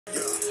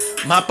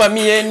Mas para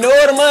mim é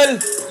normal.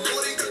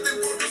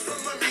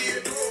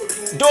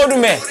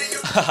 Dorme.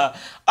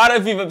 Ora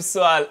viva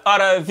pessoal,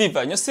 ora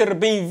viva. Eu ser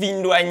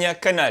bem-vindo ao meu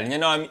canal. Meu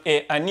nome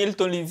é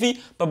Anilton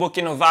Levy, para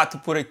você novato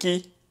por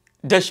aqui.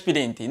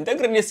 Diferente. Então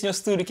agradeço ao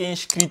estúdio que é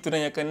inscrito no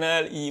meu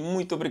canal e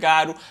muito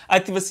obrigado.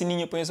 Ativa o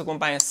sininho para nos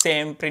acompanhar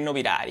sempre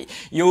novidade.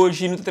 E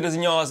hoje nós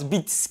trazemos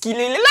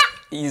Beatzkilla.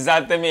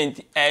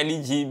 Exatamente,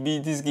 Elji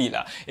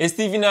Beatzkilla.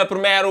 Estive no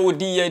primeiro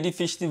dia do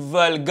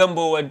festival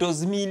Gamboa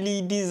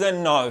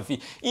 2019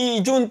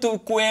 e junto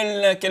com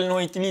ele naquela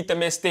noite ali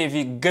também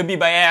esteve Gabi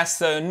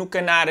Baessa no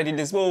canal de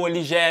Lisboa,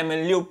 Ligema,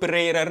 Leo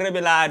Pereira,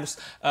 Rebelados,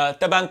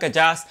 Tabanca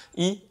Jazz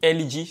e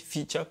Elji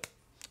feature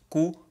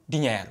com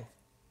dinheiro.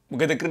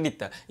 Você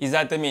acredita?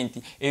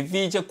 Exatamente. É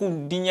vídeo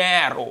com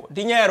dinheiro.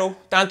 Dinheiro,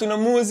 tanto na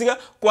música,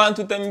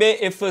 quanto também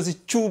é fazer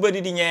txuba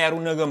de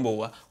dinheiro na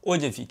Gamboa.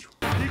 Hoje é vídeo.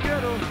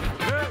 Dinheiro.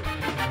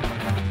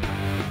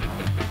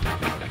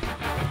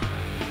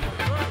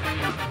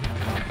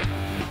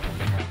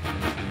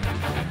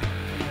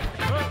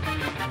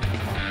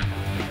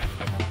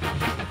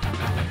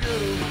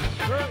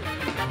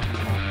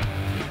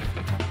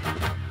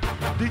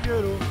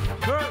 Dinheiro.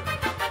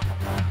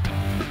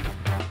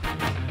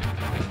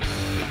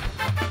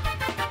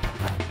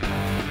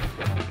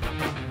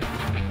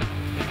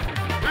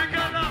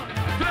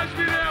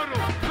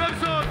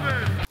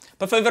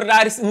 Para falar a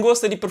verdade, não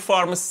gosto de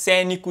performance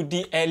cênico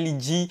de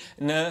LG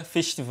na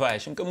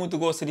festivais. Nunca muito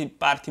gosto de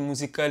parte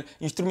musical.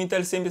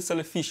 Instrumental sempre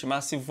é fixe,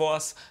 mas se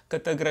voz que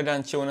está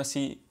agradante ou na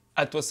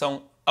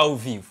atuação ao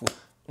vivo.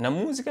 Na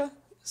música,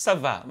 ça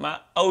va, mas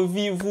ao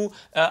vivo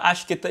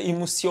acho que te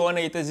emociona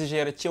e te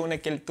exagera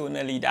naquela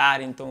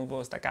tonalidade, então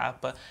vou estar cá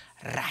para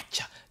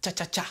racha,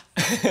 tcha.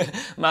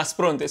 Mas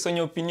pronto, essa é a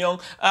minha opinião.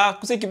 O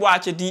que você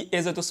acha de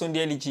atuação de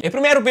LG? É a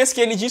primeira vez que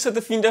LG está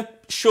a Finda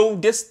show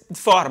dessa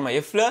forma.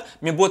 Eu falei,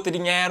 me bota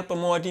dinheiro para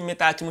modo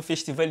metade no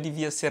festival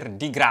devia ser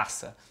de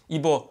graça. E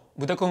bom,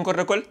 você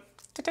concorda com ele?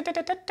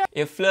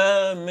 Eu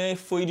falei, me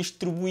foi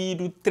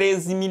distribuído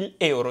 13 mil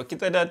euros, que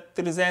está dá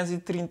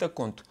 330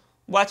 conto.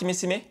 Boate me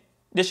cima?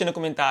 Deixa no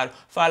comentário,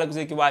 fala o que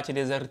você acha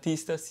dos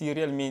artistas, se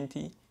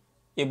realmente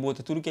é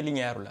bota tudo que é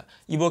dinheiro lá.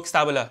 E você que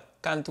estava lá,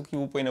 canto que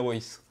eu põe na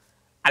voz.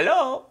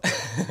 Alô?